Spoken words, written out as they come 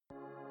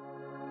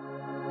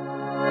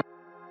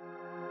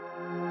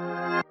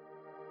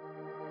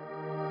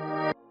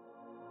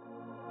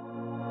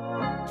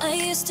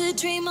used to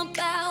dream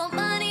about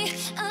money,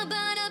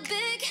 about a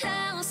big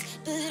house,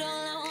 but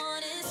all I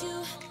want is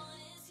you.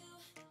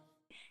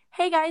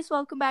 Hey guys,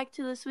 welcome back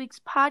to this week's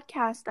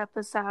podcast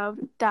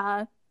episode.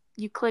 Duh,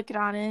 you clicked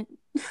on it.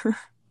 You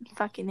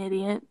fucking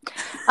idiot.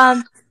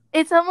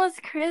 It's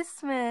almost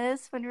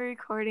Christmas when we're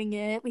recording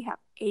it. We have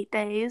 8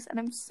 days, and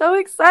I'm so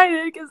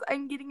excited because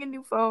I'm getting a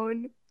new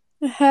phone.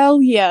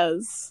 Hell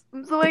yes.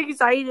 I'm so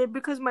excited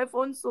because my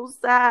phone's so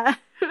sad.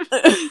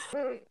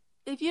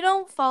 If you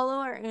don't follow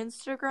our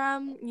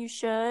Instagram, you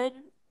should,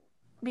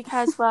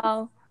 because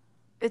well,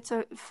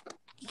 you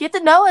get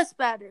to know us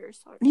better.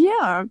 So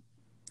Yeah,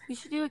 we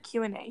should do a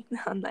Q&A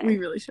on there. we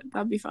really should.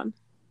 That'd be fun.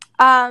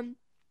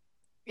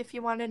 If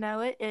you want to know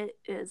it, it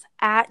is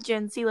at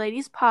Gen Z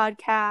Ladies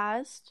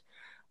Podcast,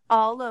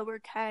 all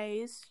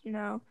lowercase. You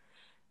know,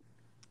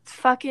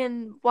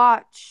 fucking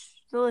watch,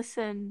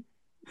 listen,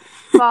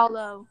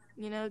 follow.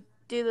 You know,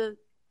 do the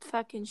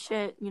fucking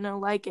shit. You know,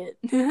 like it.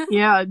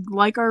 Yeah,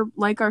 like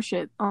our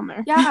shit on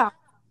there. Yeah,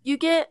 you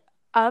get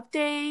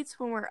updates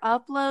when we're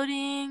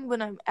uploading,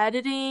 when I'm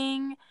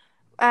editing,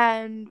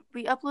 and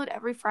we upload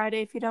every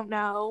Friday. If you don't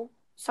know,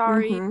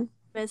 sorry,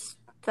 missed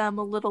them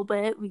a little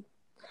bit. We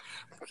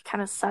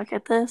kind of suck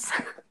at this.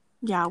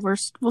 Yeah, we're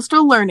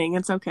still learning.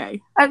 It's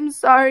okay. I'm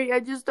sorry, I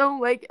just don't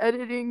like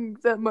editing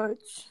that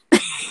much.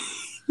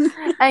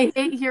 I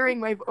hate hearing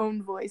my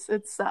own voice.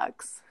 It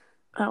sucks.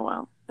 Oh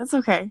well, it's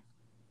okay.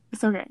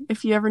 It's okay.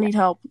 If you ever need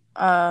help,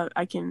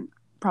 I can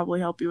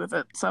probably help you with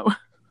it. So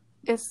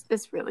It's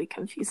really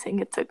confusing.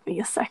 It took me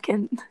a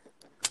second.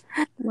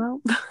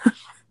 well,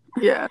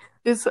 Yeah,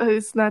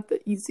 it's not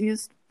the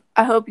easiest.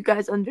 I hope you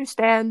guys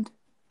understand.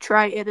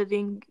 Try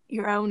editing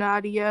your own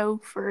audio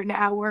for an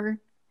hour.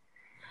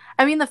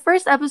 I mean, the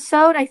first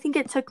episode, I think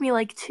it took me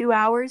like 2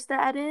 hours to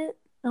edit.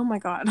 oh my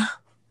god.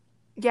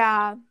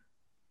 Yeah,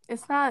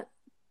 it's not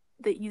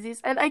the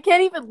easiest. And I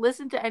can't even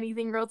listen to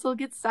anything or else I'll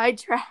get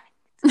sidetracked.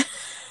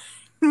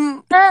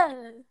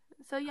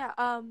 So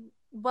yeah,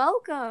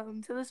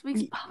 welcome to this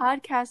week's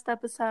podcast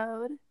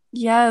episode.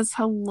 Yes,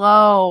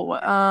 hello.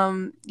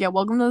 Yeah,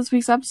 welcome to this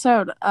week's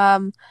episode.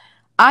 I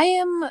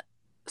am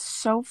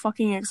so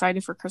fucking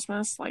excited for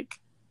Christmas. Like,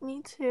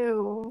 Me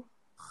too.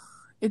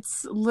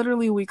 it's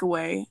literally a week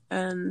away,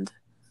 and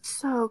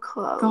So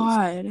close.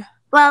 God.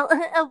 Well,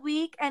 a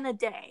week and a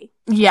day.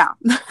 Yeah.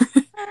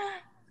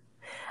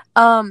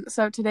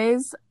 So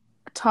today's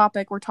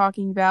topic we're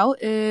talking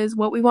about is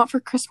what we want for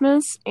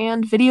Christmas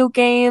and video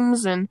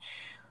games and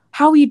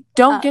how we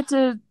don't get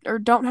to or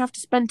don't have to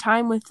spend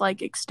time with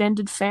like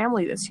extended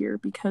family this year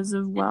because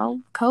of, well,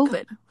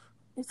 COVID.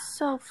 It's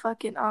so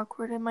fucking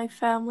awkward in my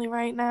family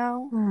right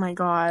now. Oh my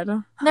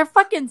god. They're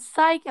fucking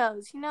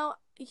psychos, you know?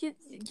 You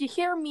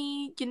hear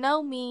me, you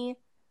know me,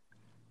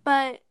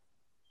 but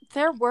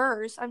they're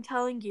worse, I'm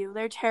telling you.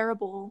 They're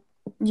terrible.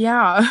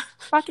 Yeah.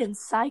 Fucking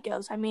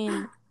psychos. I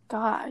mean,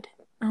 God.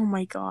 Oh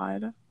my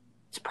god.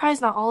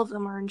 Surprised not all of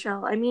them are in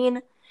jail. I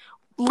mean,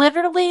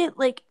 literally,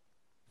 like,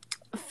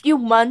 a few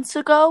months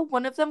ago,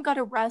 one of them got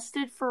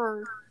arrested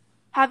for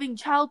having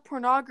child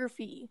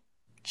pornography.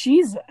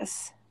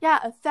 Jesus. Yeah,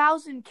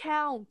 1,000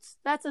 counts.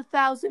 That's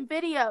 1,000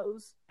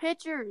 videos.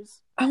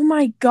 Pictures. Oh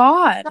my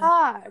god.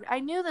 God, I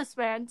knew this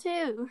man,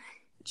 too.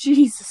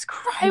 Jesus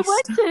Christ. I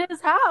went to his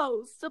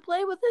house to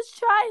play with his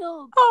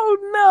child. Oh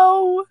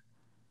no.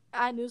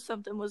 I knew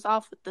something was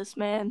off with this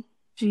man.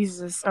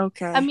 Jesus,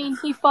 okay. I mean,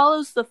 he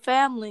follows the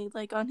family,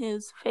 like, on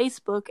his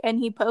Facebook, and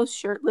he posts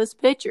shirtless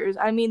pictures.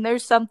 I mean,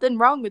 there's something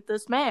wrong with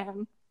this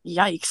man.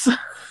 Yikes.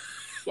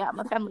 Yeah,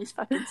 my family's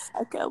fucking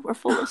psycho. We're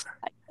full of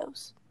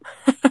psychos.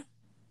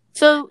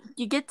 So,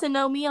 you get to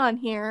know me on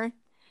here,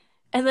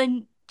 and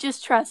then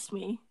just trust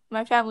me.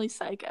 My family's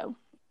psycho.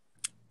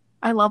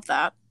 I love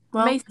that.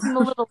 Well, May seem a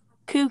little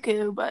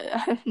cuckoo, but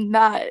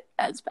not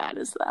as bad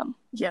as them.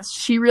 yes,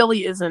 she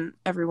really isn't.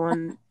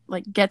 Everyone,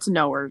 like, get to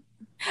know her.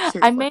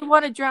 Seriously. I may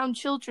want to drown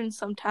children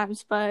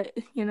sometimes, but,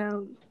 you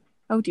know,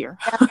 Oh dear.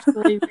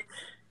 actually,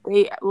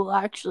 they will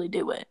actually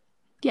do it.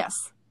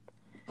 Yes.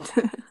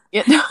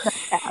 Yeah.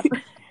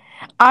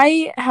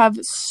 I have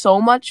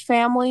so much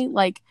family.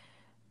 Like,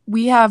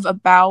 we have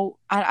about,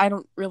 I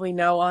don't really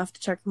know. I'll have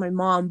to check with my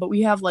mom, but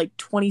we have like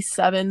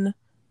 27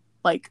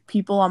 like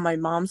people on my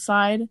mom's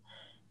side,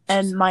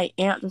 and my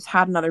aunt just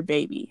had another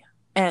baby.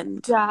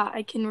 And Yeah,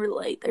 I can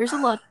relate. There's a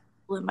lot of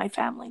people in my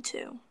family,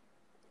 too.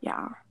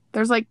 yeah,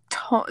 there's like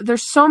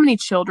there's so many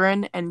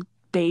children and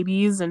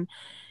babies, and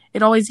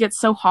it always gets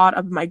so hot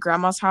up at my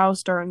grandma's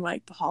house during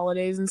like the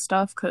holidays and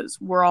stuff because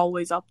we're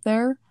always up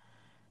there.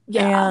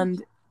 Yeah.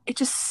 And it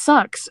just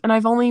sucks. And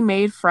I've only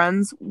made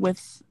friends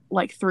with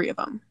like 3 of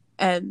them,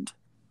 and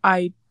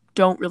I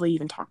don't really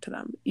even talk to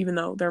them, even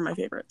though they're my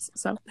favorites.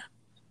 So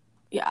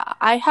Yeah,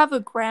 I have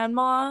a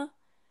grandma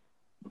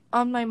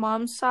on my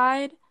mom's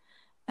side,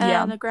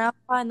 and a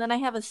grandpa, and then I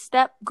have a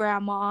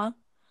step-grandma,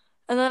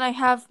 and then I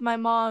have my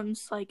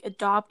mom's, like,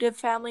 adoptive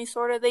family,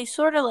 sort of. They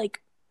sort of,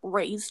 like,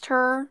 raised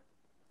her.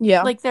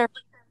 yeah. Like, they're...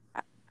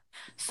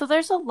 So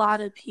there's a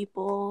lot of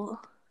people.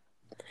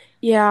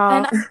 Yeah.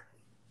 And I don't have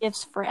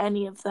gifts for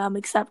any of them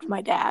except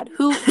my dad,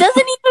 who doesn't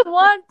even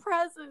want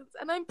presents,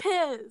 and I'm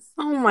pissed.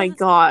 Oh my because it's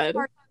God.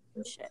 hard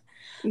and shit.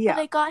 Yeah.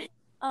 But I got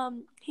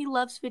he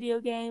loves video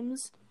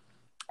games,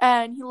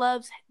 and he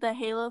loves the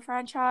Halo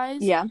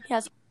franchise. Yeah. He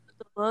has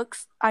the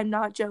books. I'm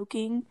not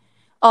joking.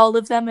 All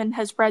of them, and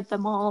has read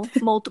them all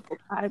multiple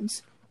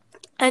times.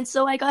 And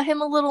so I got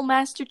him a little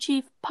Master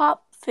Chief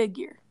pop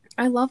figure.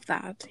 I love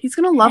that. He's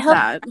gonna love hope-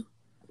 that.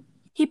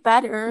 He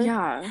better.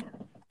 Yeah.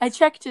 I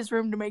checked his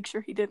room to make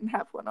sure he didn't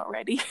have one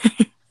already.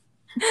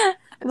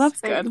 That's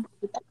good.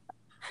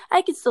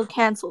 I could still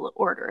cancel the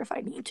order if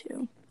I need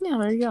to. Yeah,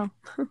 there you go.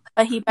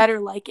 But he better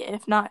like it.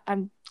 If not,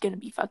 I'm gonna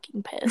be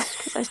fucking pissed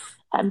because I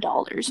spent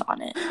 $10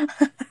 on it.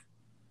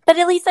 But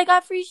at least I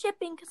got free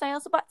shipping because I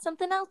also bought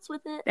something else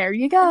with it. There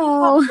you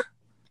go.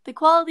 The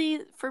quality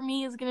for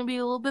me is gonna be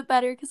a little bit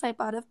better because I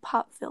bought a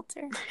pop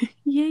filter.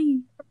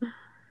 Yay.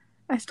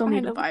 I still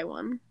need to Kind of. buy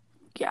one.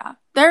 Yeah,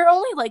 they're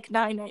only like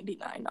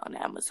 $9.99 on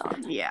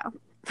Amazon. Yeah.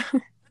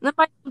 And then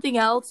buy something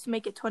else to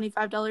make it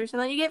 $25,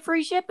 and then you get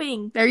free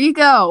shipping. There you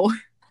go.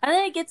 And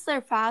then it gets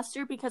there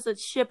faster because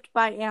it's shipped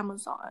by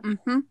Amazon.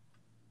 Mm-hmm.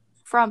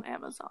 From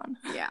Amazon.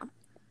 Yeah.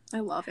 I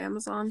love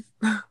Amazon.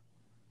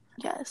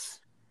 Yes.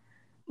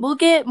 We'll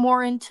get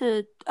more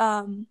into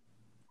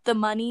the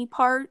money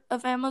part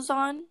of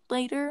Amazon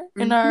later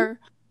in Mhm. our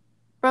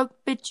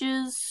Broke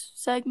Bitches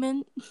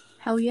segment.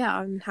 Hell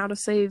yeah, and how to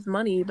save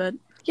money, but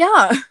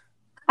yeah.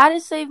 How to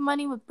save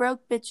money with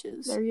broke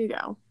bitches. There you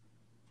go.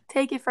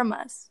 Take it from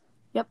us.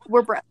 Yep.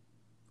 We're broke.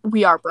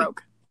 We are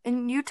broke.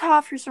 In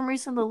Utah, for some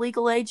reason, the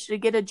legal age to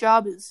get a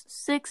job is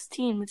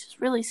 16, which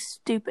is really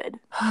stupid.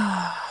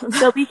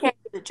 So we can't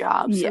get a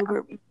job, Yeah. so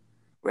we're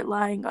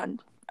relying on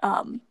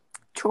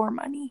chore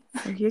money.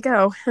 There you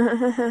go.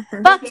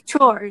 Fuck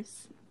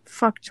chores.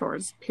 Fuck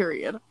chores,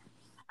 period.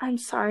 I'm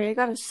sorry, I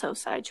got us so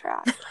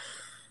sidetracked.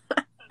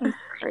 I'm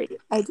sorry.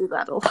 I do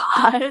that a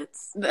lot.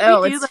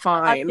 Oh, We do it's that a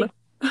fine. lot.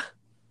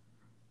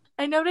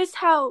 I noticed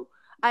how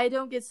I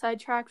don't get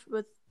sidetracked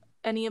with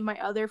any of my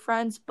other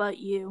friends but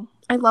you.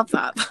 I love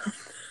that.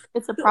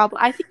 It's a problem.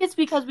 I think it's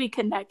because we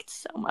connect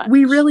so much.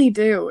 We really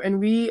do, and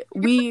we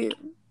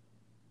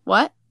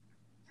what?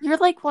 You're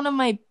like one of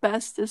my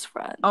bestest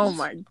friends. Oh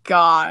my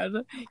god.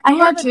 I You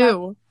are have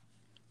too.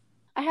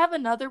 I have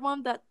another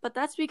one but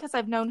that's because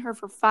I've known her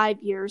for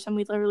 5 years and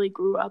we literally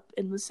grew up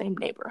in the same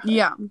neighborhood.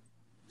 Yeah.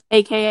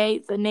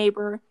 AKA the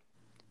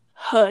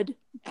neighborhood.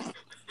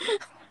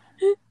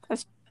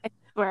 That's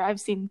where I've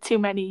seen too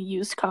many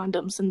used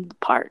condoms in the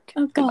park.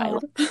 Oh in my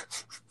god.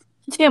 life.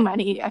 Too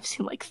many. I've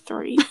seen like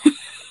 3,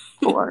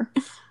 4.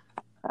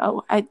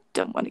 Oh, I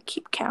don't want to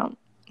keep count.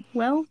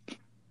 Well,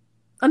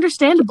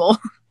 understandable.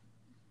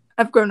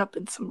 I've grown up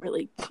in some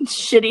really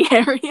shitty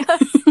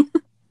areas.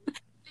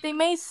 They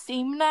may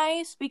seem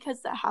nice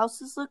because the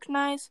houses look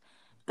nice,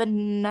 but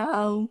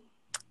no.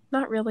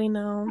 Not really,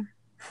 no.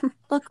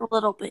 Look a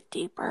little bit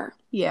deeper.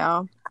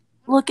 Yeah.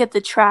 Look at the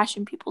trash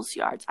in people's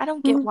yards. I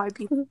don't get why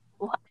people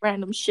have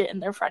random shit in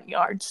their front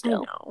yard I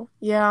still. know.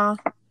 Yeah.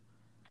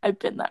 I've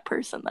been that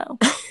person, though.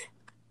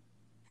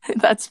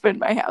 That's been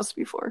my house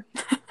before.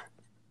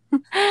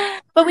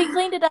 But we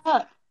cleaned it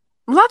up.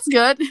 Well, that's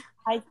good.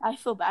 I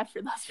feel bad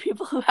for those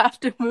people who have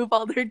to move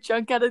all their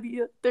junk out of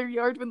their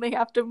yard when they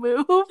have to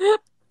move.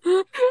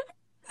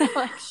 They're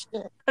like,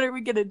 shit, what are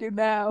we going to do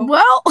now?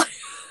 Well,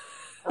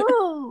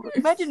 Oh,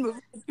 imagine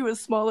moving to a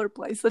smaller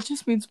place. That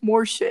just means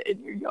more shit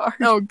in your yard.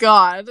 oh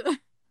god.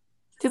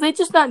 Do they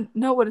just not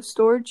know what a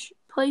storage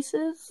place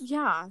is?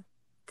 Yeah.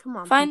 Come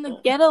on. Find the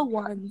people. ghetto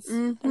ones.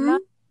 They're Mhm.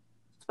 not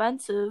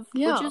expensive.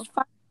 Yeah. Or just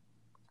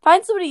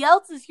find somebody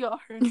else's yard.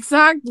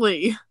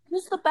 Exactly.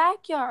 Just the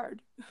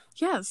backyard.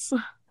 Yes.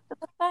 With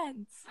the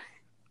fence.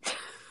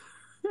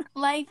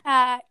 Life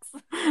hacks.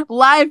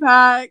 Life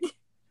hack.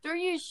 Throw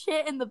your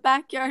shit in the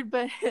backyard,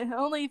 but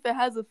only if it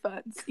has a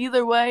fence.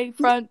 Either way,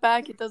 front,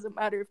 back, it doesn't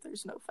matter if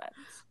there's no fence.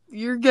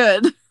 You're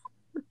good.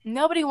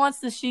 Nobody wants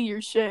to see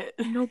your shit.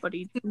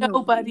 Nobody.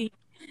 Nobody.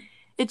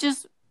 It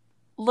just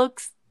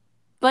looks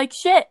like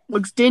shit.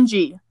 Looks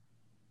dingy.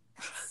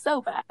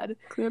 So bad.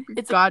 Clean up your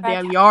It's a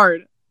goddamn crack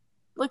yard.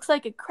 Looks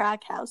like a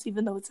crack house,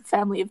 even though it's a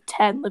family of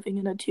 10 living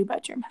in a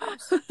 2-bedroom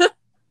house.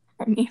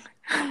 I mean,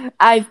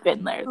 I've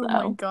been there, Oh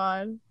though. my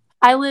god.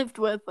 I lived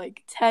with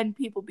like 10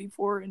 people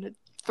before in a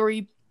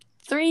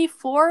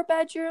 4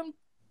 bedroom,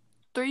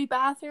 3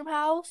 bathroom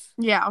house.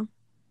 Yeah.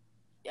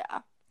 Yeah.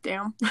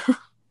 Damn.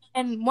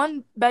 And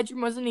one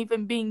bedroom wasn't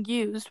even being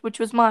used, which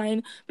was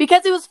mine,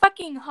 because it was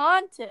fucking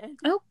haunted.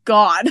 Oh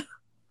god.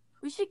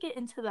 We should get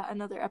into that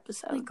another Oh my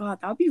episode. god,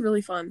 that would be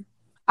really fun.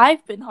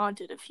 I've been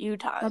haunted a few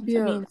times. That'd be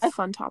I a mean,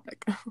 fun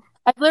topic.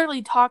 I've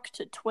literally talked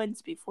to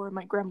twins before in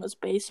my grandma's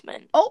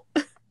basement. Oh.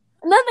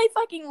 And then they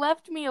fucking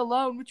left me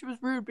alone, which was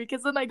rude,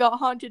 because then I got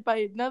haunted by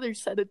another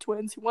set of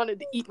twins who wanted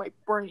to eat my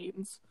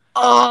brains.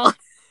 Oh.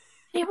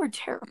 They were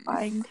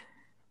terrifying.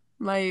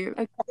 My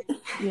Okay.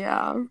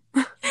 yeah.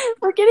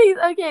 We're getting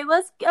okay.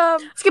 Let's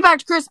Let's get back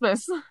to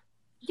Christmas.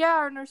 yeah,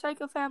 our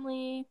Narciso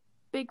family,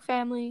 big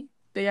family.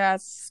 Yeah,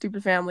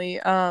 stupid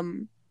family.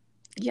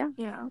 Yeah.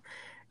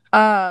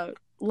 Yeah.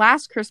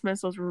 Last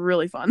Christmas was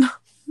really fun.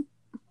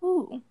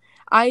 Ooh.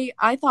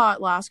 I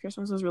thought last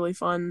Christmas was really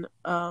fun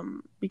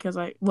because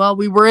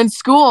we were in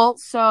school,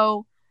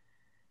 so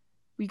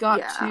we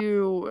got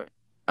to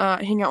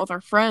hang out with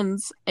our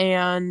friends,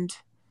 and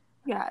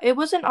Yeah, it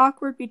wasn't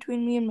awkward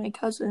between me and my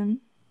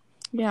cousin.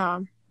 yeah.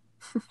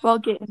 Well, I'll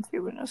get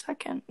into it in a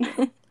second.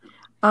 Do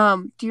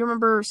you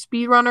remember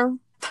Speedrunner?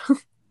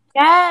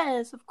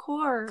 Yes, of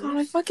course. God,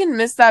 I fucking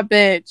miss that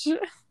bitch.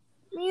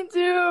 Me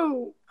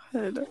too.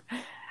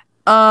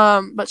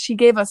 But she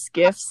gave us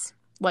gifts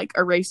like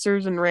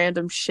erasers and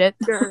random shit.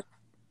 Sure.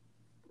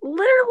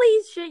 Literally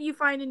shit you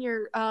find in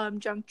your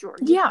junk drawer.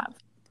 Yeah.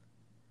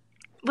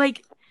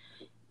 Like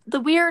the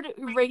weird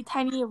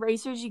tiny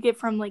erasers you get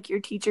from like your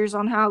teachers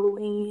on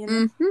Halloween.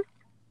 Mm-hmm.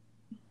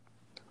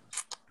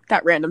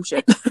 That random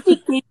shit. She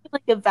gave me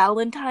like a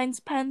Valentine's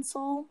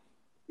pencil.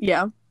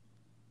 Yeah.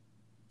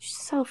 She's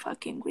so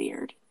fucking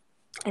weird.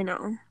 I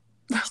know.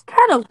 She's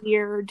kind of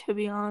weird, to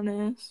be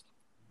honest.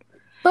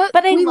 But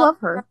I we love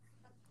her.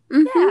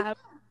 Mm-hmm. Yeah,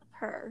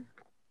 her.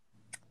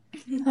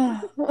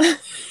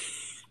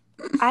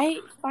 I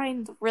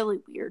find really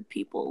weird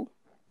people.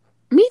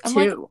 Me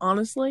too,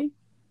 honestly.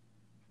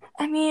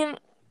 I mean,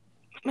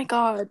 my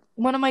God,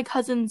 one of my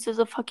cousins is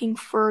a fucking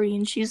furry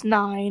and she's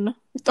 9.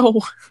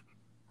 Oh.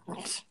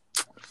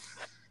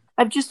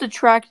 I've just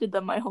attracted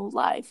them my whole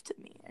life to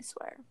me, I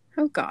swear.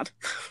 Oh God.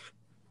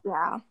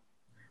 Yeah.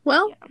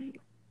 Well,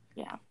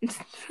 yeah.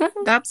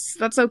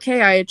 that's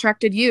okay. I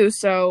attracted you,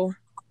 so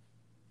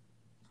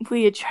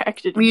we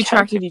attracted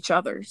each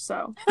other,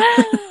 so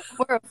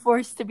we're a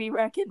force to be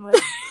reckoned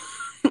with.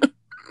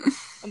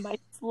 And my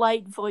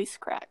slight voice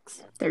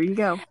cracks. There you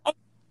go.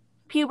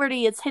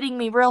 Puberty, it's hitting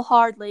me real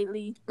hard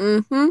lately.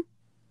 Mm-hmm.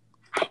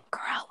 I'm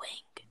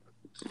growing.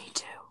 Me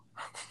too.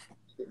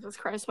 Jesus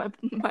Christ,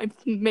 my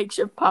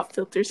makeshift pop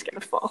filter's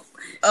gonna fall.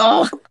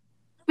 Oh.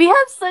 We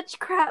have such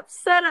crap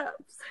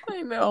setups.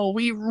 I know,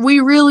 we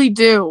really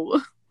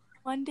do.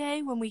 One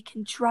day when we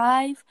can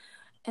drive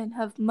and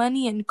have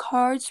money and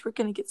cards, we're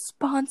gonna get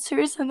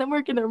sponsors and then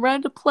we're gonna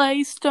rent a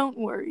place. Don't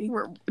worry.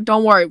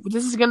 Don't worry.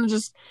 This is gonna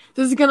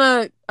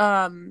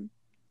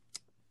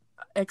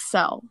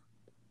excel.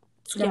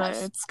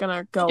 It's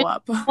gonna go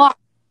up.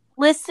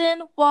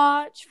 Listen,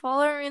 watch,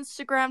 follow our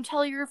Instagram,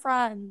 tell your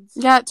friends.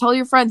 Yeah, tell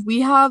your friends. We're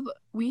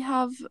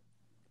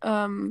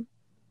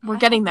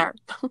getting there.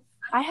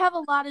 I have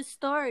a lot of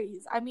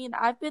stories. I mean,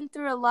 I've been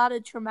through a lot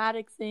of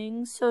traumatic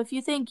things. So if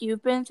you think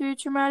you've been through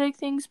traumatic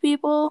things,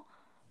 people,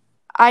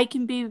 I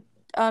can be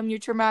your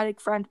traumatic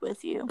friend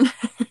with you.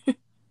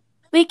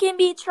 We can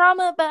be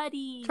trauma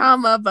buddies.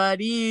 Trauma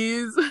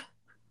buddies.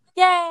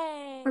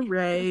 Yay!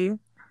 Hooray.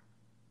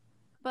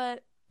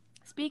 But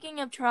speaking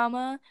of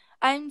trauma,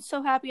 I'm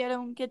so happy I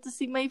don't get to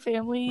see my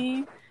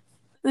family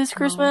this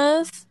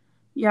Christmas.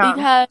 Yeah.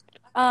 Because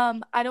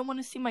I don't want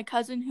to see my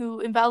cousin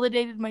who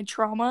invalidated my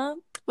trauma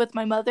with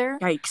my mother.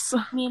 Yikes.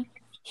 I mean,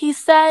 he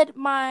said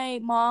my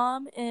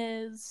mom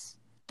is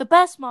the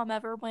best mom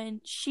ever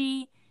when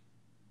she...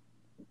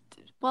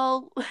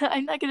 Well,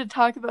 I'm not going to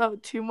talk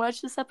about too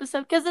much this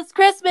episode because it's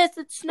Christmas.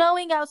 It's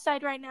snowing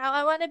outside right now.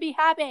 I want to be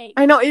happy.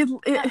 I know, it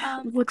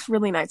looks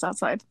really nice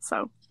outside,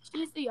 so...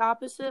 She's the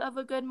opposite of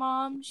a good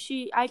mom.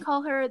 I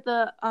call her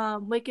the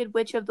Wicked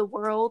Witch of the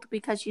world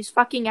because she's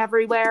fucking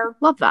everywhere.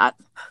 Love that.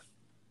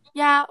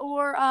 Yeah,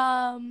 or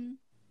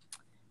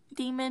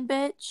Demon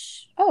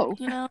Bitch. Oh.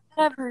 You know,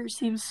 whatever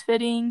seems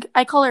fitting.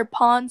 I call her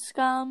Pawn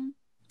Scum.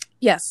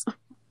 Yes.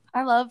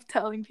 I love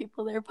telling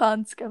people they're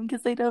Pawn Scum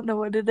because they don't know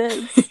what it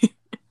is.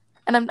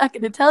 And I'm not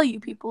going to tell you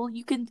people.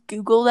 You can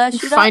Google that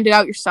shit Find it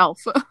out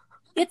yourself.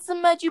 Get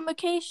some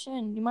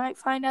education. You might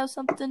find out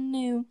something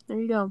new. There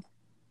you go.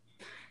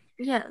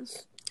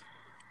 Yes.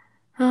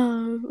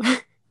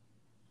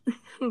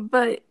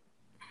 But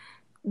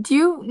do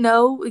you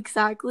know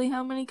exactly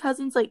how many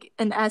cousins? Like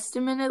an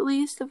estimate at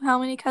least of how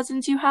many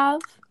cousins you have?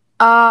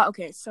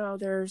 Okay, so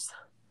there's...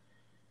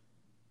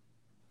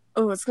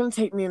 Oh, it's gonna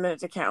take me a minute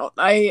to count.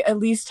 I at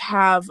least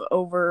have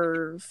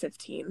over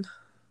 15.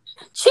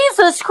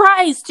 Jesus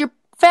Christ! Your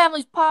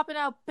family's popping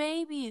out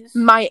babies.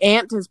 My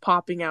aunt is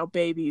popping out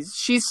babies.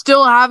 She's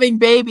still having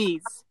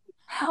babies.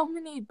 How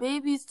many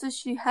babies does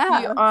she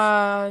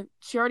have?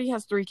 She already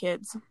has 3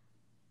 kids.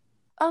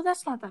 Oh,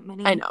 that's not that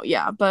many. I know,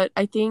 yeah, but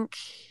I think...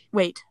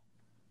 Wait.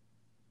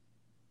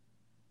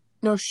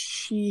 No,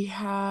 she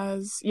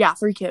has... Yeah,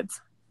 3 kids.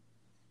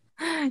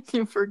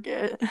 You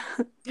forget.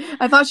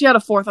 I thought she had a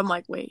 4th. I'm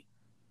like, wait.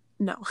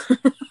 No.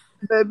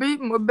 Baby?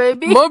 More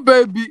baby? My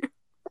baby!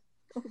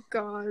 Oh,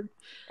 God.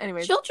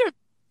 Anyways. Children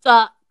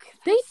suck.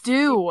 They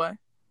do.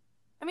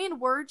 I mean,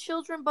 we're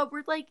children, but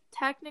we're, like,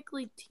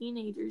 technically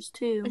teenagers,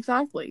 too.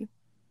 Exactly.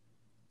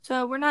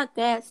 So we're not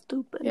that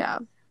stupid. Yeah.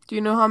 Do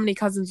you know how many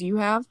cousins you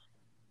have?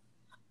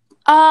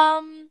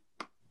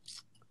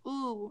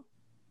 Ooh.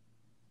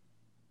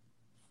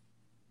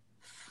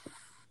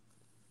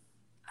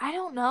 I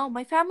don't know.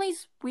 My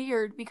family's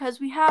weird because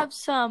we have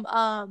some,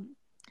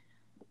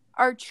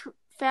 our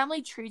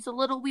family tree's a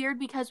little weird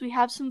because we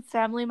have some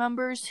family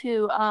members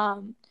who,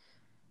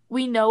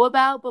 we know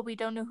about, but we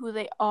don't know who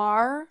they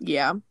are.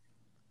 Yeah.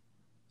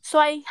 So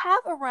I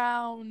have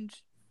around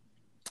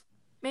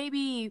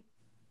maybe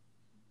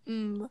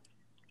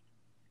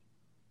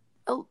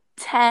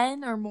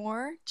 10 or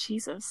more.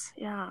 Jesus,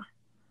 yeah.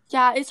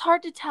 Yeah, it's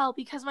hard to tell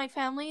because my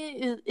family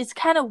is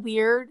kind of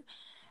weird,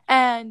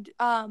 and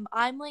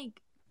I'm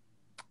like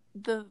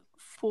the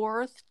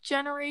fourth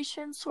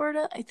generation, sort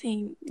of. I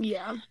think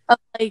Yeah. of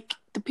like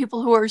the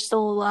people who are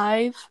still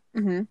alive.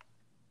 Mm-hmm.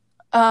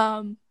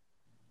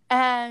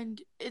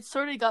 And it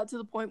sort of got to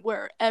the point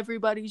where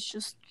everybody's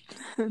just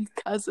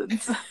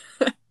cousins.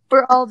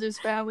 We're all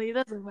just family. It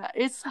doesn't matter.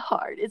 It's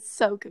hard. It's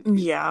so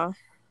confusing. Yeah.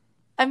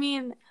 I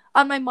mean,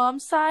 on my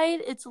mom's side,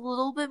 it's a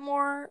little bit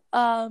more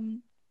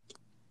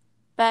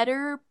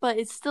better, but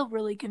it's still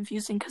really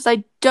confusing because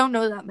I don't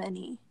know that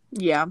many.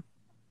 Yeah.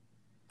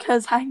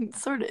 Because I'm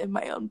sort of in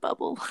my own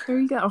bubble. There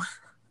you go.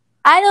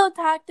 I don't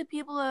talk to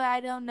people that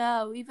I don't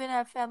know. Even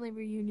at family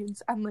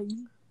reunions, I'm like,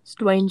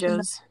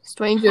 Strangers.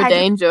 Stranger I-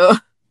 danger.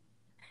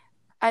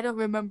 I don't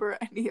remember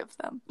any of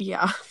them.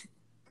 Yeah.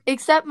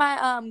 Except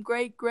my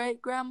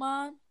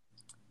great-great-grandma.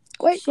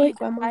 Wait, She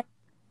grandma. died-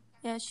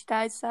 Yeah, she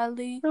died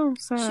sadly. Oh,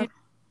 sad.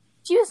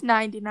 She was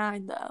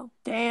 99 though.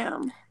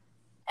 Damn.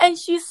 And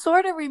she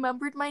sort of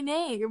remembered my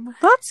name.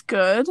 That's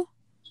good.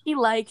 She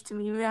liked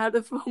me out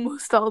of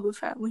almost all the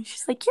family.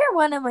 She's like, you're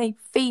one of my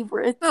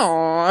favorites.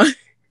 Aw. She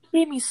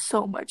gave me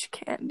so much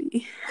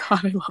candy.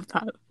 God, I love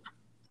that.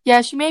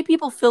 Yeah, she made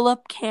people fill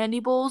up candy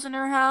bowls in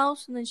her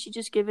house, and then she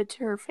just give it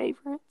to her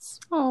favorites.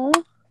 Oh.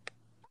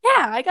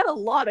 Yeah, I got a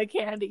lot of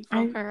candy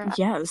from her.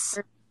 Yes.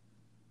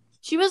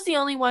 She was the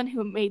only one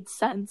who made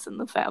sense in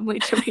the family,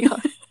 to be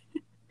honest.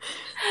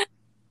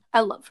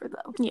 I love her,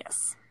 though.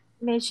 Yes.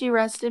 May she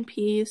rest in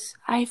peace.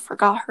 I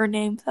forgot her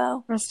name,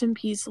 though. Rest in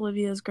peace,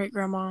 Olivia's great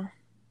grandma.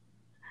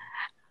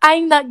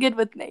 I'm not good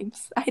with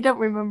names. I don't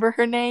remember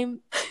her name.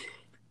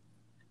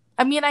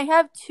 I mean, I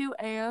have two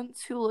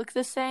aunts who look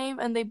the same,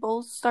 and they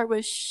both start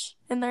with sh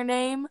in their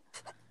name.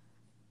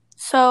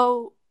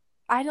 So,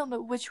 I don't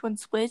know which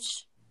one's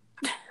which.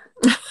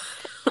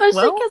 Especially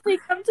Well. because they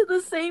come to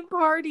the same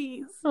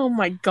parties. Oh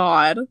my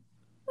god.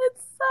 It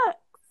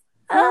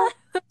sucks.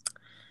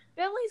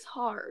 Family's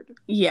hard.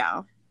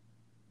 Yeah.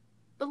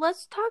 But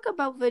let's talk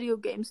about video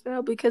games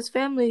now, because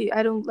family,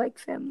 I don't like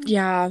family.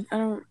 Yeah, I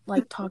don't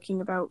like talking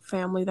about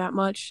family that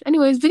much.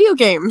 Anyways, video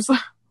games.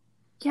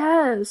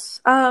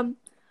 Yes.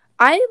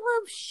 I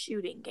love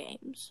shooting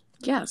games.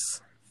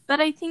 Yes. But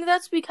I think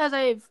that's because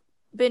I've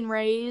been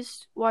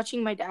raised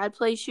watching my dad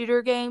play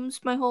shooter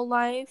games my whole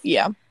life.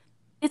 Yeah.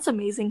 It's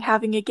amazing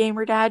having a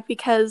gamer dad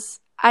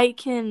because I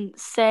can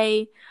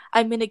say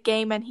I'm in a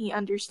game and he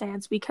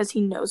understands because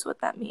he knows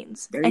what that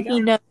means. There you and go. he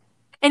knows.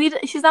 And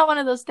he's not one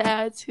of those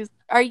dads who's,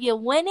 are you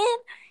winning?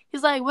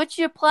 He's like, what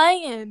you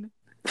playing?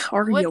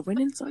 Are What- you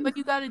winning, son? What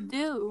you gotta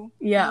do?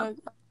 Yeah. Like,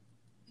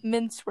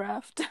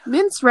 Minecraft.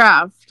 Mince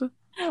Raft.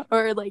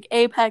 Or like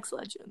Apex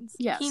Legends.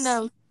 Yes. He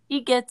knows. He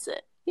gets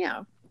it.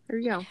 Yeah. There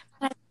you go.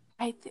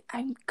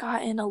 I've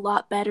gotten a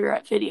lot better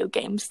at video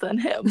games than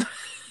him.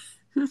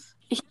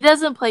 He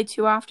doesn't play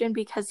too often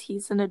because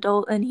he's an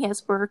adult and he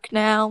has work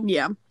now.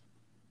 Yeah.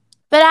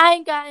 But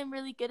I've gotten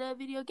really good at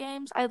video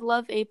games. I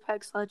love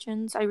Apex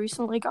Legends. I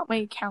recently got my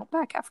account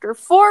back after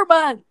 4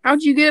 months.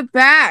 How'd you get it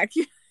back?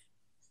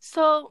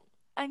 So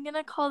I'm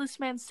gonna call this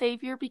man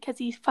Savior because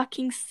he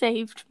fucking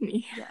saved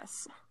me.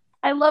 Yes.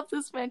 I love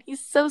this man.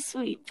 He's so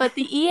sweet. But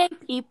the EA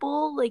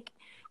people, like,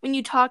 when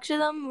you talk to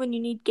them, when you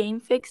need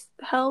game fix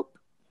help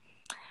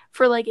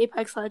for, like,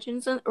 Apex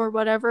Legends or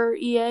whatever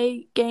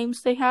EA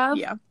games they have,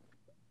 Yeah.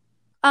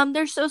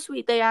 they're so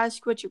sweet. They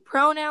ask what your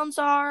pronouns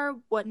are,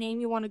 what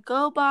name you want to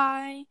go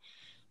by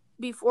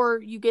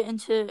before you get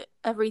into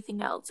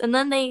everything else. And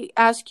then they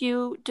ask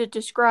you to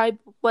describe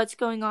what's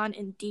going on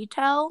in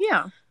detail.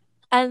 Yeah.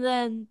 And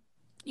then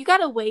you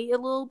gotta wait a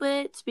little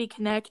bit to be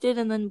connected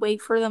and then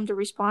wait for them to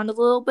respond a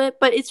little bit.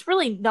 But it's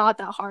really not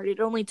that hard. It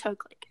only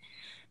took like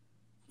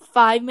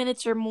 5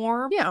 minutes or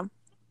more. Yeah.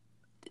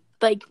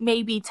 Like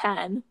maybe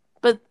 10,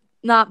 but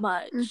not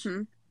much.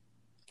 Mm-hmm.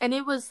 And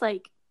it was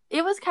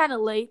kind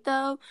of late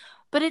though,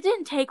 but it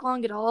didn't take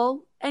long at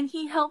all. And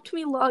he helped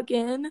me log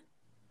in.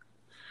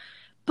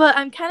 But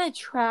I'm kind of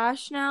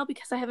trash now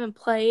because I haven't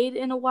played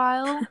in a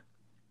while.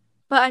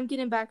 But I'm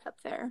getting back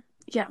up there.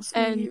 Yes.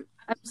 And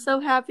I'm so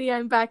happy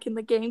I'm back in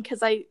the game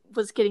because I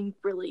was getting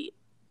really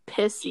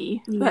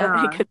pissy that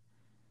I Yeah. could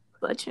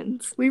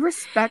Legends. We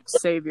respect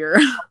Savior.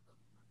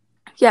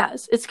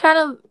 Yes, it's kind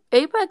of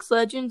Apex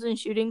Legends and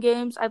shooting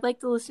games. I'd like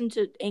to listen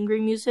to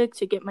angry music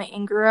to get my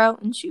anger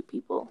out and shoot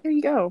people. There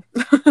you go.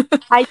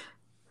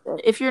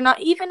 If you're not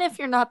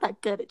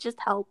that good, it just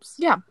helps.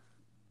 Yeah.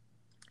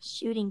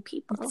 Shooting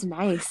people. That's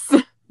nice.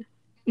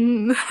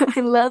 I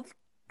love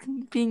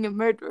being a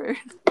murderer.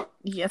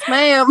 Yes,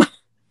 ma'am.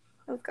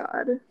 Oh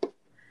God.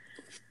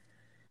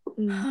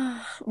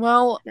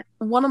 Well,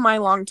 one of my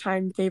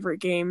longtime favorite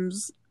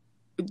games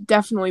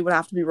definitely would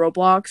have to be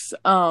Roblox.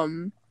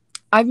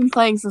 I've been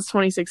playing since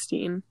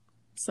 2016,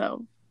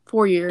 so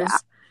 4 years. Yeah.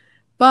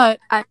 But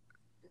I've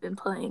been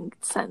playing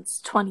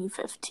since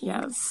 2015.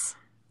 yes,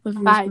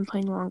 Olivia's 5. been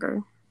playing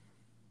longer.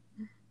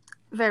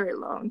 Very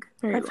long.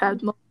 Very I've long.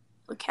 had multiple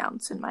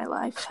accounts in my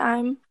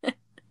lifetime.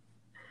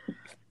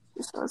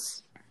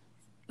 Useless.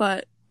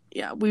 But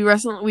yeah, we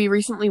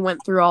recently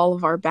went through all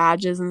of our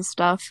badges and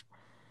stuff.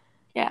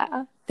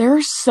 Yeah. There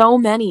are so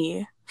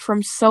many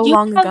from so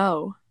long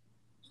ago.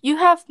 You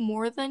have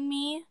more than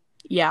me.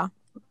 Yeah.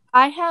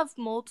 I have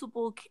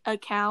multiple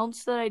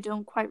accounts that I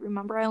don't quite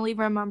remember. I only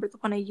remember the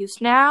one I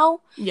use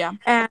now Yeah.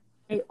 and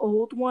my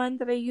old one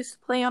that I used to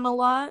play on a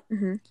lot.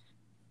 Mm-hmm.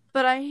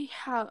 But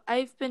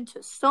I've been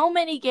to so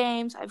many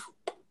games. I've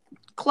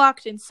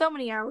clocked in so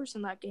many hours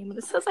in that game, and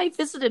it says I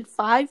visited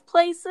 5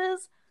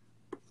 places.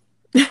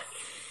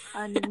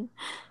 Honey,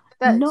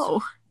 that's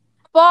No.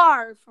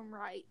 far from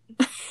right.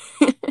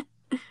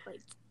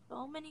 Like,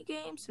 so many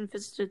games and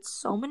visited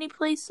so many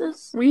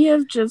places. We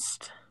have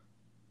just...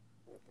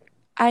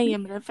 I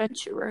am an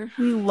adventurer.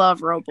 We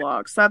love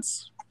Roblox.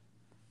 That's...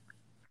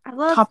 I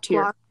love top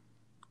tier.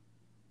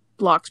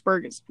 Bloxburg.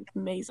 Bloxburg is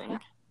amazing.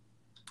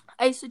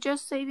 I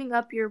suggest saving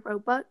up your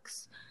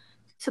Robux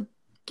to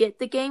get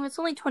the game. It's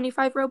only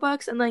 25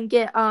 Robux, and then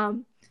get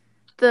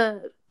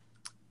the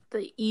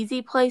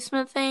easy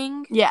placement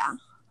thing. Yeah.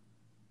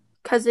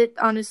 Because it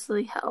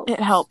honestly helps. It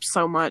helps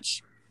so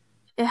much.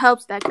 It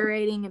helps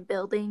decorating and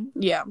building.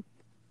 Yeah.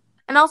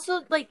 And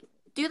also, like,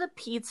 do the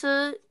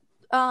pizza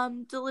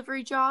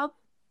delivery job.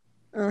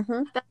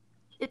 Mm-hmm.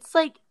 It's,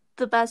 like,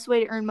 the best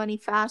way to earn money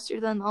faster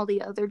than all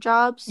the other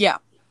jobs. Yeah.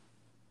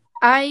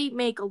 I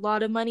make a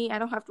lot of money. I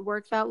don't have to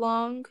work that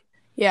long.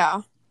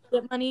 Yeah.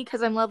 Get money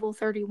because I'm level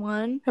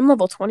 31. I'm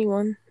level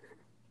 21.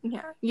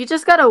 Yeah. You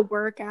just gotta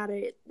work at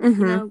it.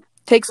 Mm-hmm. You know?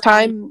 Takes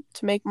time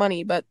to make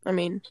money, but, I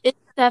mean... It's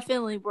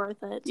definitely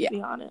worth it, to Yeah.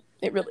 be honest.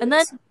 It really and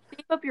is. then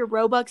save up your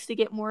Robux to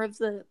get more of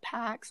the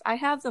packs. I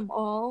have them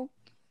all.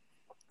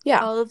 Yeah.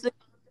 All of the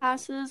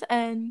passes,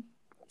 and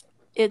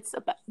it's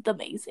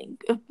amazing.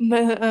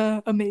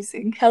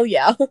 Amazing. Hell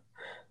yeah.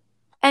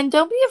 And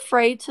don't be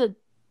afraid to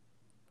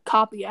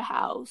copy a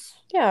house.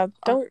 Yeah,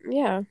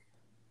 yeah.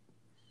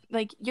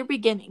 Like, you're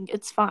beginning.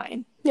 It's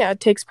fine. Yeah, it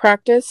takes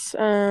practice.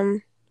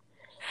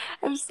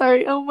 I'm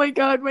sorry. Oh my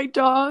god, my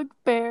dog,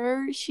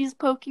 Bear, she's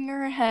poking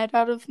her head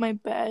out of my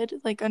bed,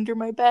 like under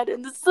my bed,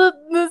 and it's the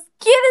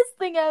cutest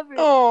thing ever.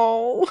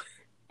 Oh.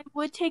 I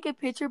would take a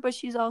picture, but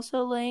she's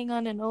also laying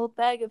on an old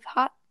bag of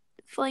hot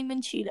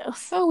flaming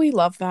Cheetos. Oh, we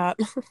love that.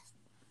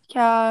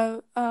 Yeah,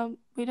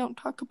 we don't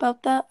talk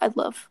about that. I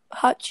love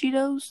hot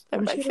Cheetos.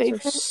 They're my Cheetos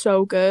favorite. are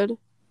so good.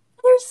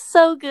 They're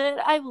so good.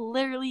 I've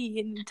literally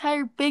eaten an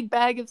entire big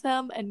bag of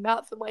them and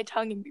not feel my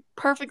tongue and be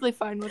perfectly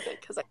fine with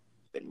it because I've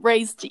been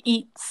raised to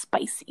eat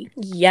spicy.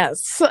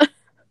 Yes.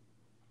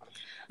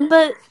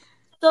 But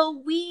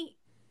so we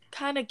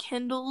kind of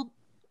kindled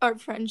our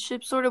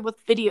friendship sort of with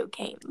video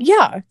games.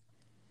 Yeah.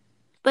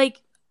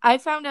 Like, we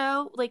found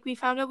out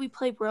we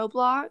played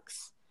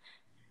Roblox,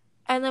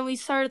 and then we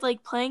started,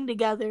 like, playing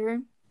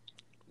together.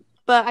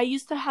 But I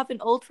used to have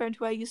an old friend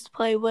who I used to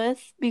play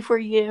with before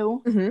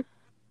you. Mm-hmm.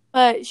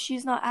 But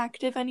she's not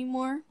active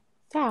anymore.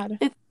 Sad.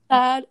 It's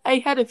sad. I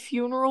had a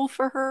funeral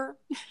for her.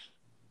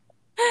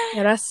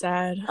 Yeah, that's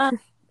sad.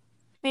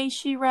 May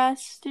she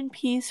rest in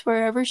peace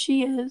wherever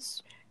she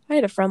is. I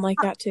had a friend like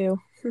that too.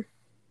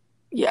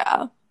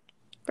 Yeah.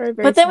 Very,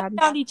 very But then sad. we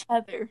found each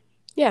other.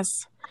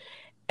 Yes.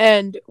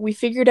 And we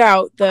figured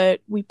out that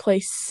we play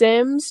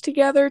Sims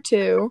together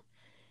too.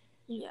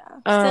 Yeah.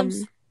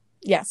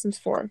 Sims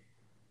 4.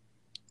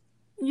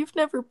 You've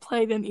never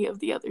played any of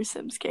the other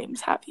Sims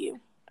games, have you?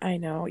 I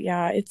know,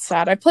 yeah, it's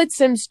sad. I played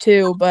Sims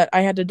 2, but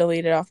I had to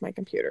delete it off my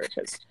computer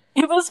because...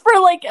 It was for,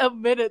 like, a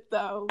minute,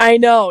 though. I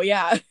know,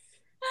 yeah.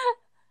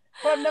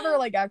 But I've never,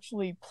 like,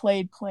 actually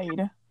played.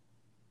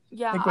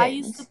 Yeah, the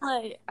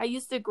I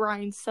used to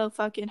grind so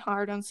fucking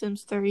hard on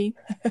Sims 3.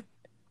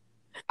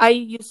 I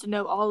used to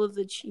know all of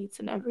the cheats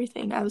and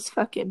everything. I was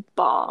fucking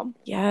bomb.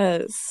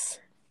 Yes.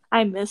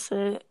 I miss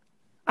it.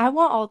 I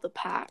want all the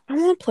packs. I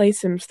want to play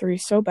Sims 3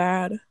 so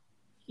bad.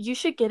 You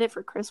should get it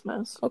for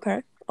Christmas.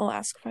 Okay, I'll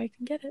ask if I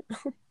can get it.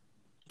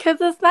 Because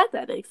it's not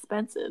that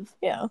expensive.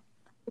 Yeah.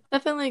 It's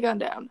definitely gone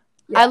down.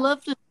 Yeah. I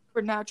love the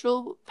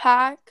Supernatural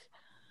pack,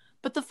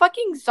 but the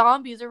fucking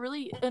zombies are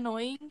really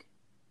annoying.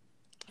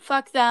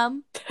 Fuck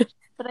them.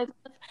 But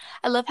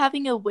I love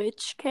having a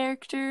witch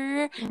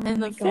character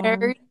and the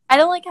fairy. I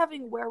don't like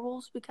having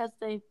werewolves because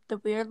they're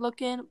weird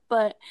looking,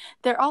 but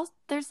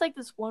there's like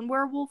this one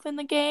werewolf in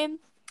the game.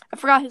 I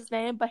forgot his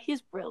name, but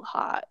he's real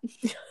hot.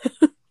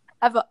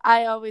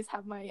 I always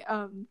have my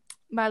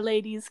my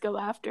ladies go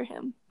after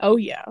him. Oh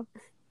yeah.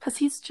 Because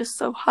he's just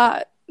so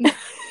hot.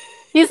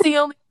 He's the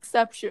only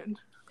exception.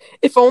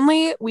 If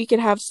only we could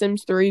have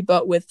Sims 3,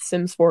 but with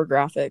Sims 4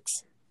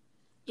 graphics.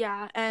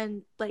 Yeah,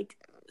 and, like,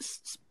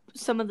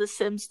 some of the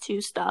Sims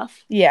 2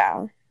 stuff.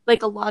 Yeah.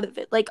 Like, a lot of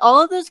it. Like,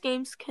 all of those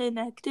games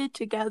connected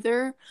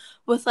together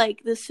with,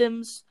 like, the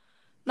Sims...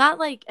 Not,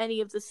 like, any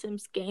of the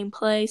Sims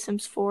gameplay,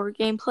 Sims 4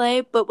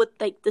 gameplay, but with,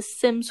 like, the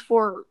Sims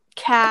 4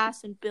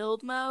 cast and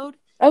build mode.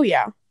 Oh,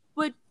 yeah.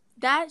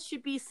 That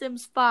should be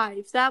Sims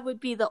 5. That would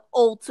be the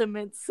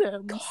ultimate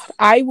Sims. God,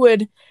 I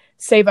would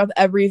save up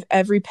every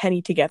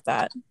penny to get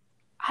that.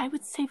 I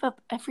would save up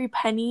every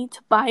penny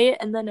to buy it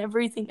and then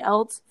everything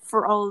else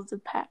for all of the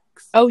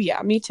packs. Oh, yeah,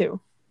 me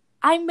too.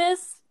 I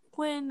miss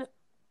when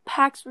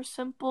packs were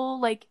simple,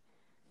 like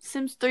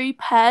Sims 3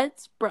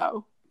 pets,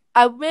 bro.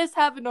 I miss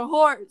having a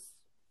horse.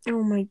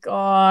 Oh my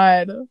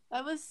god.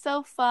 That was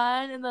so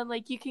fun. And then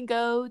like you can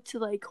go to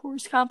like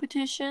horse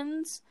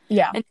competitions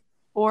Yeah. and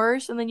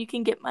horse, and then you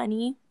can get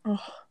money. Ugh.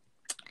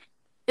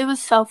 It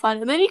was so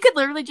fun. And then you could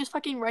literally just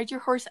fucking ride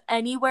your horse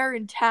anywhere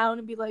in town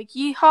and be like,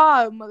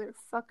 yeehaw,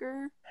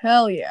 motherfucker.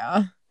 Hell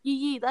yeah. Yee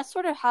yee. That's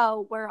sort of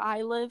how where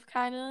I live,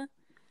 kind of.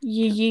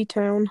 Yee yee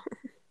town.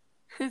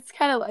 It's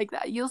kind of like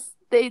that.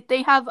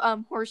 They have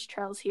horse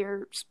trails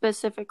here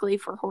specifically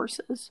for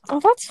horses. Oh,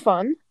 that's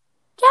fun.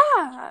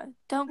 Yeah,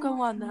 don't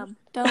go on them.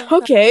 Don't.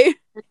 Okay.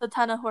 There's a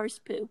ton of horse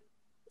poo.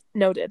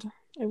 Noted.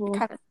 I will. It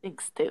kind of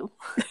stinks too.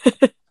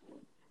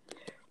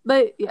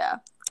 But yeah,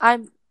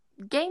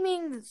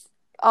 gaming's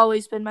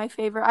always been my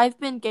favorite. I've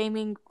been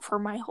gaming for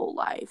my whole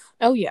life.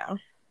 Oh yeah.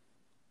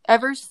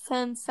 Ever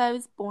since I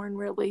was born,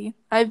 really.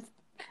 I've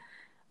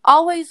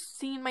always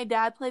seen my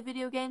dad play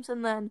video games,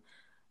 and then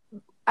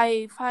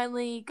I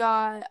finally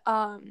got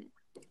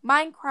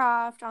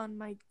Minecraft on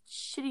my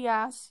shitty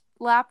ass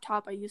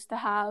laptop I used to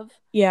have.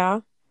 Yeah.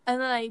 And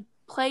then I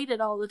played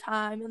it all the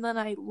time, and then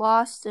I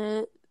lost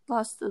the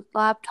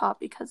laptop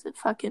because it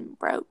fucking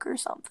broke or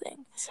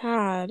something.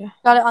 Sad.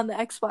 Got it on the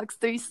Xbox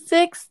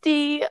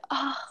 360.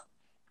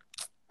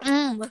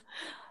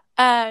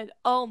 And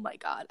oh my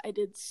god, I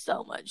did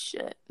so much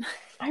shit.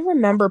 I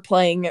remember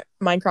playing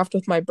Minecraft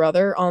with my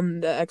brother on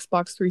the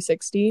Xbox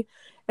 360,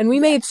 and we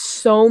made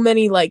so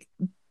many like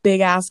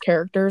big ass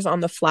characters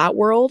on the flat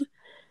world.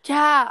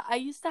 Yeah, I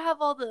used to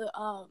have all the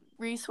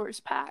resource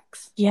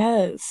packs.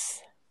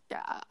 Yes.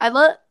 Yeah,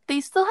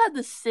 they still had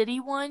the city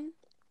one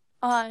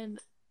on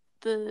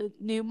the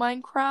new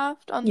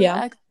Minecraft on the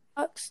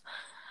Xbox,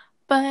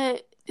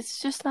 but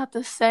it's just not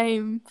the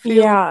same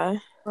feeling. Yeah.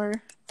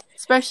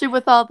 Especially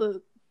with all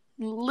the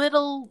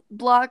little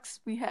blocks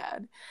we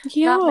had.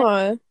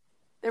 Yeah.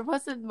 There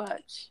wasn't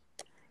much.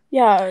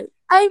 Yeah.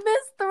 I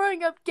miss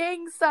throwing up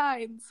gang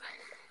signs.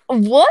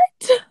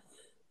 What?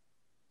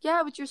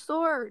 Yeah, with your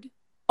sword.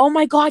 Oh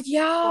my god,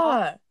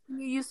 yeah.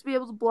 You used to be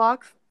able to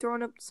block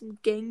throwing up some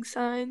gang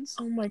signs.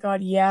 Oh my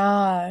god,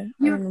 yeah. I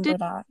remember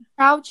that.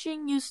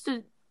 Crouching used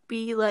to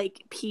be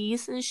like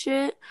peace and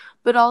shit,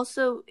 but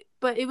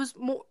it was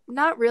more,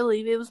 not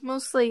really. It was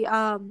mostly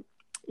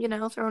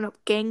throwing up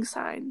gang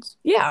signs.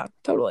 Yeah,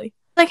 totally.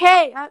 Like,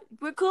 hey,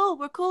 we're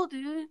cool,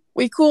 dude.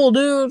 We cool,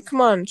 dude.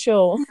 Come on,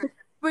 chill.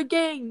 We're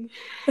gang.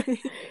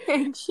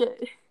 Gang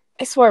shit.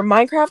 I swear,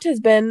 Minecraft has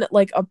been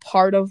like a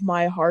part of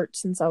my heart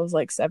since I was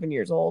like 7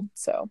 years old.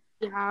 So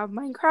yeah,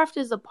 Minecraft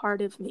is a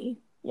part of me.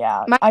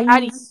 Yeah, my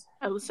daddy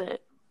knows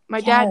it.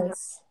 My dad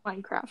knows what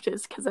Minecraft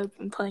is because I've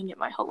been playing it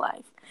my whole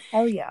life.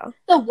 Oh yeah.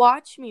 So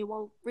watch me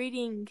while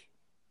reading.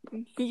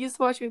 He used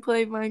to watch me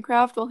play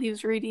Minecraft while he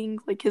was reading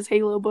like his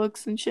Halo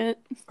books and shit.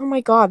 Oh my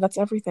god, that's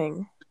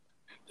everything.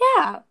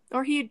 Yeah,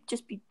 or he'd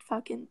just be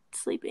fucking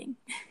sleeping.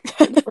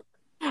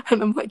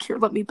 And I'm like, here,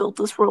 let me build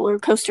this roller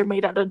coaster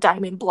made out of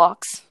diamond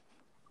blocks.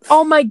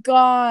 Oh my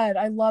god,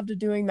 I loved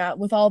doing that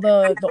with all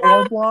the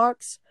ore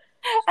blocks.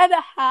 And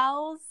a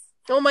house.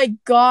 Oh my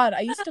god,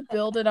 I used to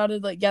build it out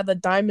of the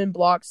diamond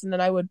blocks, and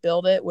then I would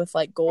build it with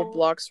like gold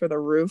blocks for the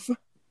roof.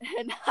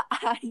 And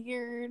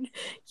iron.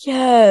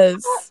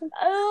 Yes.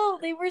 Oh,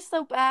 they were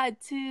so bad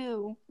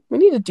too. We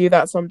need to do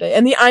that someday.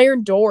 And the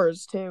iron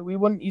doors too. We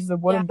wouldn't use the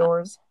wooden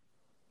doors.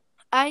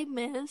 I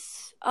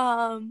miss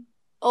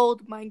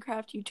old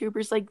Minecraft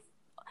YouTubers like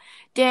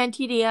Dan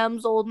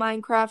TDM's old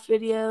Minecraft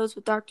videos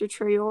with Dr.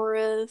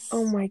 Treoris.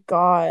 Oh my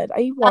god.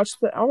 I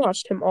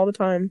watched him all the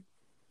time.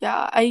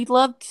 Yeah, I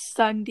loved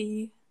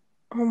Sunday.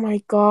 Oh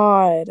my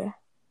god.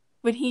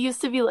 When he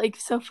used to be like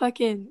so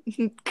fucking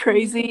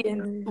crazy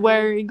and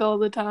swearing all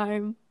the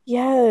time.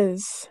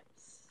 Yes.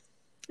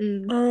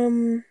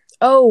 Mm.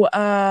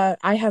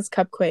 I has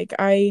Cupquake.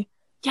 I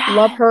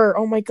love her.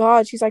 Oh my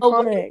god, she's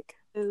iconic.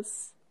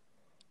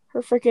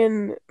 Her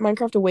freaking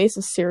Minecraft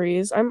Oasis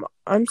series.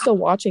 I'm still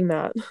watching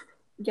that.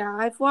 Yeah,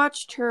 I've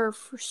watched her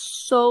for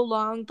so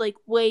long, like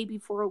way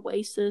before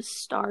Oasis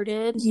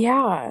started.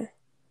 Yeah.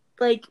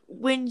 Like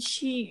when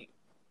she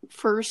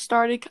first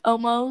started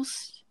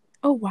almost.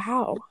 Oh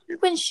wow.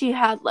 When she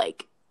had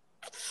like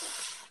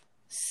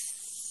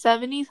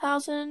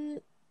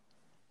 70,000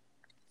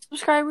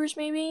 subscribers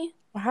maybe.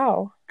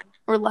 Wow.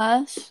 Or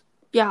less.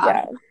 Yeah.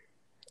 Yeah.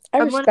 I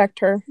respect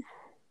her.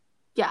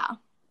 Yeah.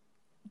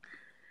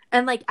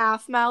 And like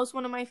Aphmau is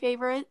one of my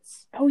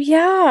favorites. Oh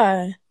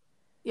yeah.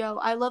 Yo,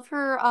 I love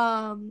her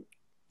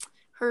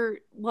her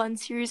one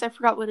series, I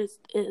forgot what it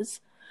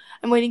is.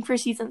 I'm waiting for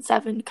season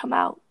 7 to come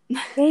out.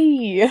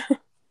 Hey.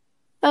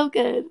 So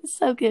good.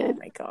 So good. Oh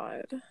my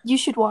god. You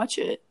should watch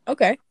it.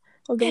 Okay.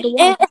 I'll give it a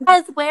watch. It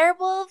has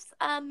werewolves,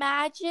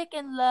 magic,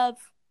 and love.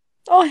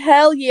 Oh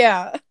hell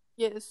yeah.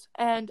 Yes.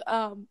 And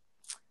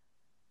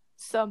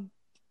some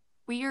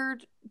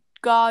weird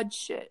god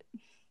shit.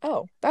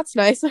 Oh, that's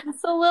nice.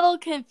 It's a little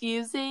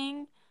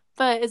confusing,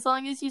 but as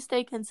long as you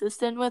stay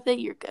consistent with it,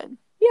 you're good.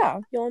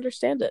 Yeah, you'll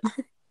understand it.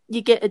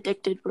 You get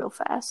addicted real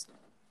fast.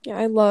 Yeah,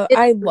 I love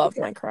really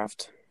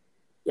Minecraft.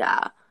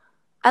 Yeah.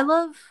 I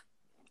love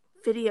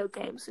video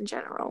games in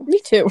general. Me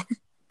too.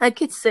 I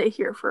could sit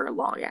here for a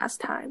long ass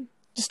time.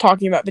 Just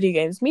talking about video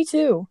games. Me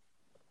too.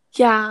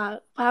 Yeah.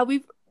 Wow,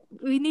 we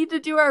need to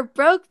do our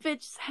broke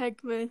bitch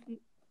segment.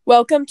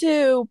 Welcome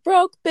to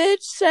Broke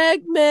Bitch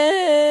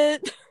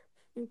segment.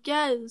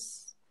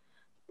 Yes.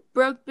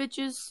 Broke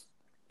bitches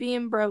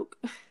being broke.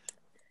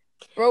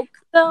 Broke.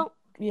 So,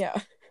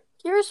 Yeah.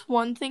 here's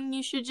one thing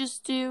you should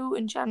just do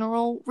in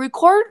general.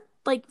 Record,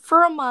 like,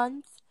 for a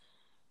month.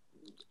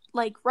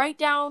 Like, write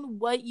down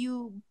what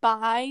you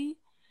buy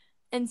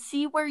and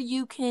see where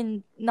you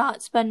can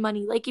not spend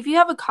money. Like, if you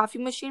have a coffee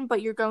machine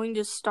but you're going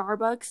to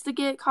Starbucks to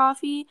get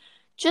coffee,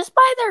 just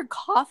buy their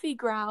coffee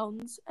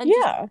grounds and just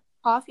Yeah.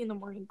 coffee in the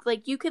morning.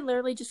 Like, you can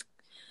literally just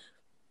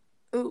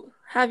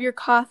have your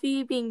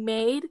coffee being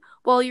made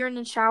while you're in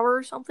the shower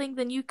or something.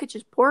 Then you could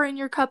just pour it in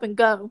your cup and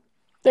go.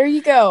 There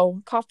you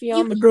go. Coffee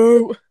on the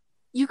go.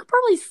 You could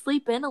probably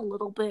sleep in a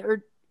little bit,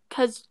 or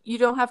because you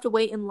don't have to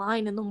wait in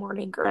line in the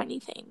morning or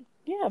anything.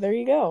 Yeah, there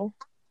you go.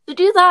 To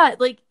do that,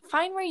 like,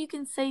 find where you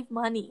can save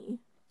money.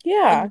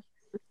 Yeah.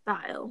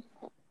 Style.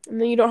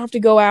 And then you don't have to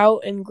go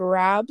out and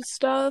grab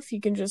stuff. You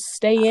can just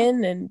stay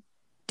in and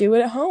do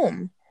it at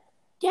home.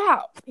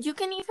 Yeah, you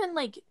can even,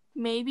 like,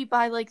 maybe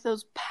buy, like,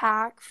 those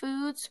pack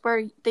foods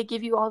where they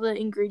give you all the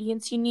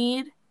ingredients you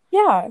need.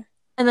 Yeah.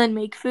 And then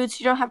make food so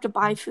you don't have to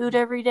buy food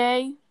every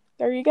day.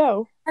 There you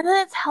go. And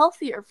then it's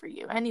healthier for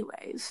you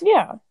anyways.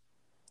 Yeah.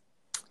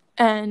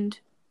 And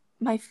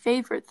my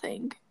favorite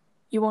thing,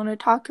 you want to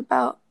talk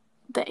about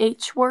the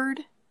H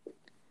word?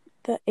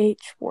 The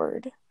H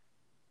word.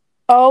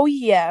 Oh,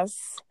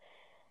 yes.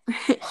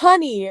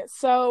 Honey.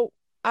 So,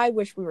 I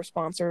wish we were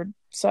sponsored.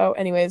 So,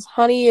 anyways,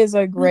 Honey is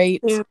a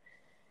great...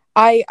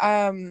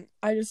 I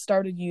just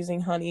started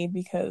using Honey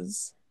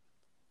because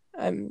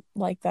I'm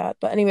like that.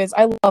 But anyways,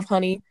 I love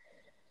Honey.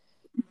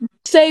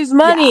 Saves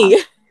money.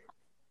 Yeah.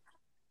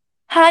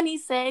 Honey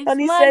saves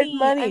Honey money. saves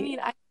money. I mean,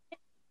 I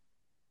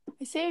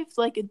saved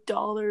like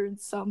 $1 and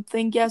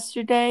something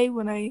yesterday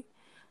when I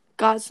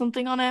got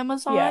something on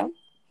Amazon. Yeah.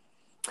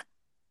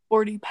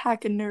 40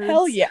 pack of nerds.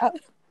 Hell yeah.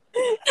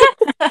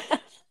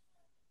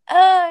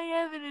 I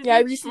have an addiction. Yeah,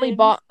 I recently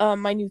bought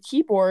my new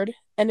keyboard,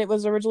 and it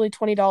was originally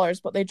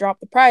 $20, but they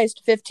dropped the price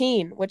to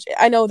 $15, which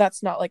I know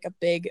that's not like a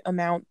big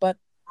amount, but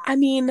I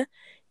mean,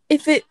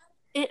 if it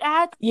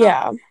adds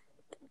yeah. up.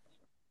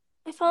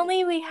 If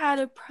only we had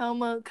a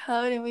promo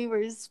code and we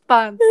were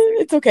sponsored.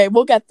 It's okay.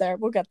 We'll get there.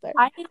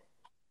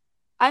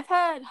 I've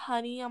had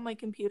Honey on my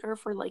computer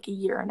for like a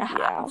year and a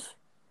half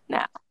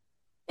now.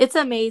 It's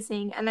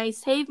amazing, and I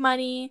save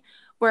money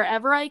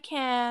wherever I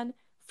can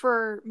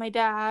for my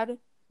dad.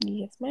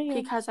 Yes, ma'am.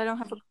 Because I don't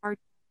have a card.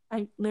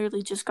 I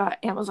literally just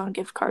got Amazon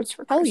gift cards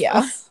for Hell Christmas.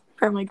 yeah.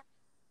 From like,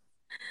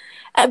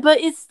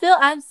 but it's still,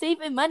 I'm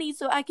saving money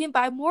so I can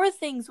buy more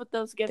things with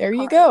those gift cards.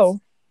 There you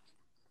go.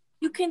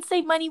 You can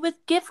save money with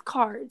gift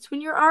cards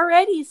when you're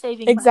already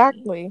saving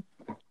exactly.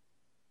 money.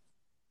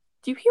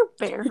 Do you hear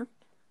Bear?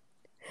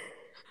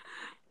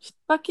 She's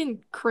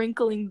fucking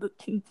crinkling the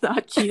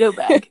hot Cheeto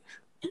bag.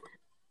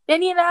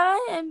 Danny and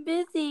I am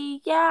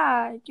busy.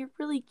 Yeah, you're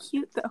really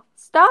cute though.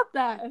 Stop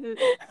that.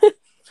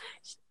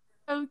 She's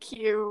so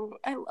cute.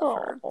 I love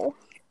her.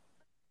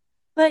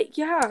 But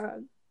yeah,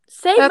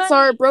 that's money.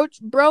 our broke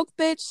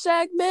bitch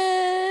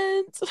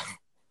segment.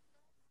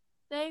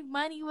 Save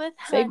money with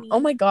Honey. Oh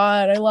my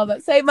god, I love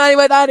it. Save money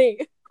with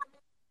Honey.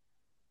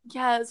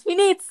 Yes, we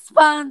need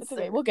sponsors.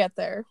 Okay, we'll get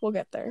there.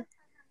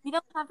 We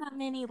don't have that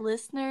many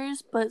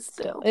listeners, but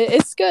still,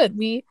 it's good.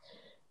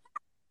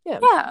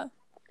 Yeah.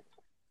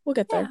 We'll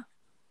get there. Yeah.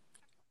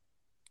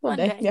 One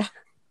day. Yeah.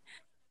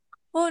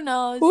 Who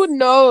knows? Who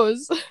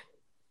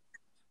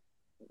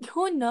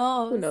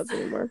knows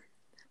anymore?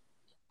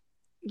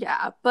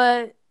 Yeah,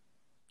 but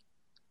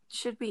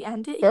should we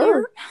end it Sure.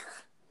 here?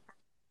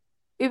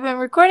 We've been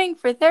recording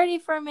for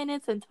 34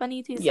 minutes and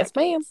 22 seconds. Yes,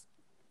 ma'am.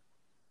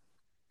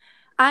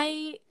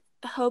 I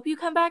hope you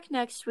come back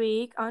next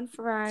week on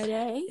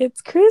Friday.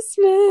 It's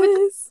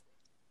Christmas.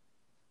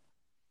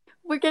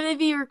 We're going to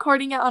be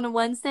recording it on a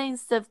Wednesday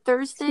instead of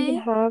Thursday. So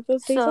you can have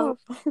those days off.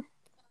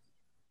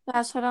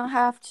 So I don't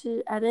have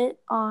to edit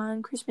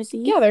on Christmas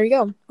Eve. Yeah, there you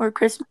go. Or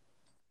Christmas.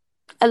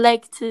 I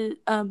like to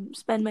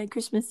spend my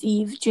Christmas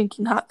Eve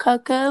drinking hot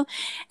cocoa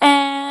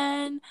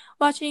and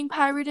watching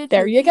pirated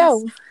There you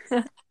go.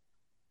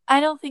 I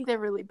don't think they're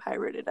really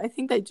pirated. I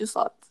think they just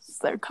lost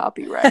their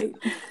copyright.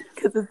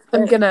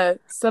 I'm going to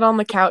sit on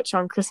the couch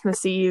on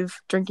Christmas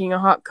Eve drinking a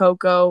hot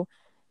cocoa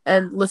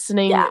and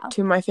listening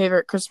to my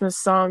favorite Christmas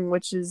song,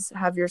 which is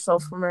Have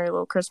Yourself a Merry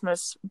Little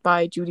Christmas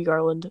by Judy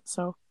Garland.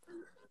 So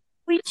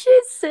we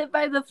should sit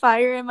by the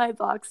fire in my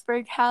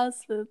Bloxburg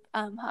house with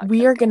hot We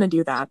cocoa. are going to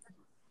do that.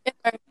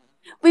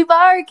 We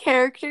bought our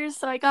characters,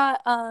 so I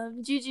got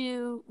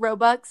Juju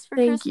Robux for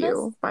Christmas. Thank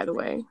you, by the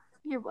way.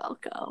 You're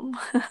welcome.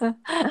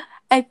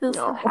 I feel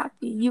so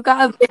happy. You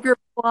got a bigger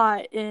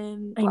plot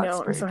in Bloxburg. I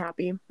know, I'm so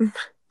happy.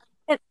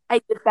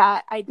 I did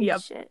that. I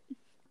did shit.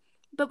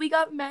 But we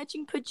got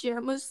matching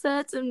pajama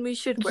sets, and we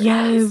should wear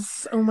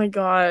those. Oh my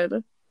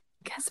god.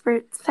 Because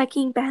we're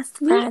fucking best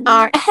friends. We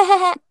are.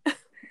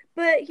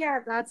 But yeah,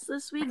 that's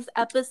this week's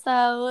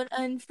episode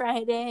on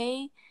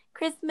Friday.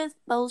 Christmas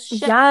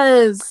bullshit.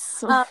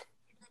 Yes. I'm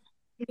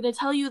going to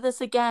tell you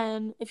this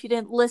again if you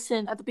didn't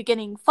listen at the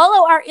beginning.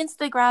 Follow our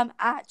Instagram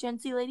at Gen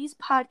Z Ladies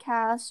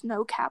Podcast,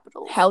 no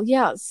capitals. Hell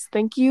yes.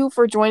 Thank you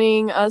for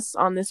joining us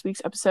on this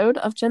week's episode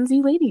of Gen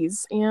Z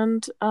Ladies.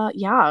 And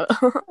yeah.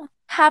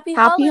 Happy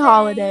Happy holidays.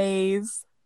 holidays.